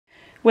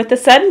With the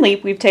sudden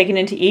leap we've taken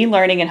into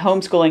e-learning and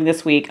homeschooling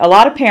this week, a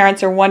lot of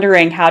parents are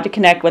wondering how to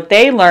connect what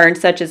they learned,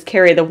 such as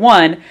carry the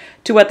one,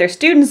 to what their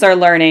students are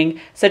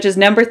learning, such as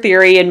number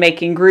theory and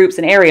making groups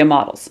and area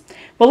models.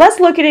 Well,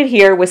 let's look at it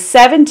here with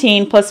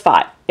 17 plus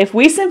 5. If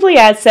we simply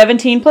add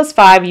 17 plus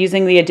 5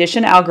 using the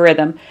addition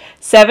algorithm,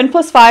 7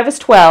 plus 5 is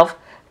 12,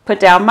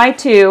 put down my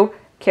 2,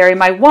 carry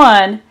my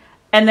 1,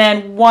 and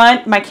then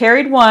my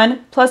carried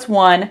 1 plus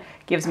 1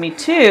 gives me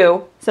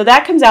 2, so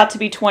that comes out to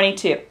be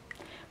 22.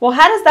 Well,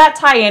 how does that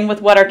tie in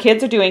with what our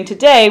kids are doing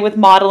today with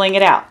modeling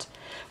it out?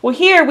 Well,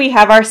 here we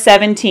have our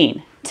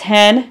 17,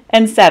 10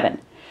 and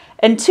 7.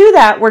 And to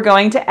that, we're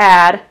going to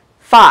add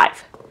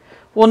 5.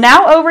 Well,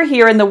 now over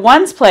here in the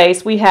ones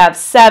place, we have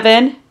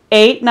 7,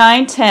 8,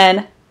 9,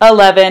 10,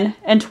 11,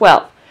 and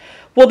 12.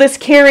 Well, this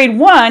carried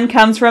 1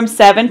 comes from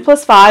 7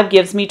 plus 5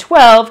 gives me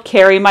 12,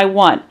 carry my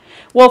 1.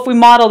 Well, if we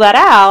model that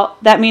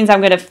out, that means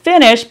I'm going to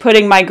finish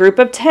putting my group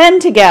of 10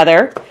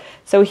 together.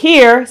 So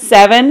here,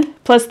 7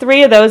 plus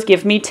 3 of those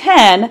give me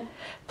 10,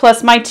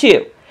 plus my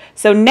 2.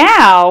 So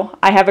now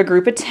I have a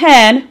group of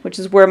 10, which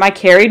is where my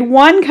carried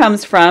 1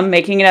 comes from,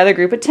 making another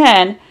group of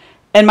 10,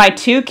 and my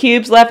 2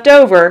 cubes left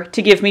over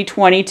to give me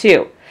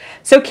 22.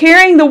 So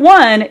carrying the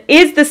 1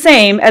 is the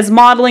same as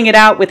modeling it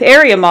out with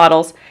area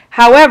models.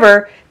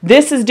 However,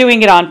 this is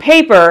doing it on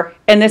paper,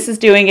 and this is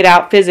doing it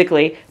out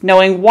physically,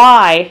 knowing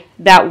why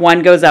that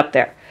 1 goes up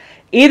there.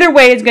 Either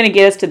way is going to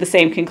get us to the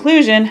same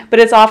conclusion, but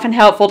it's often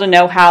helpful to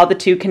know how the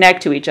two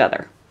connect to each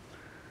other.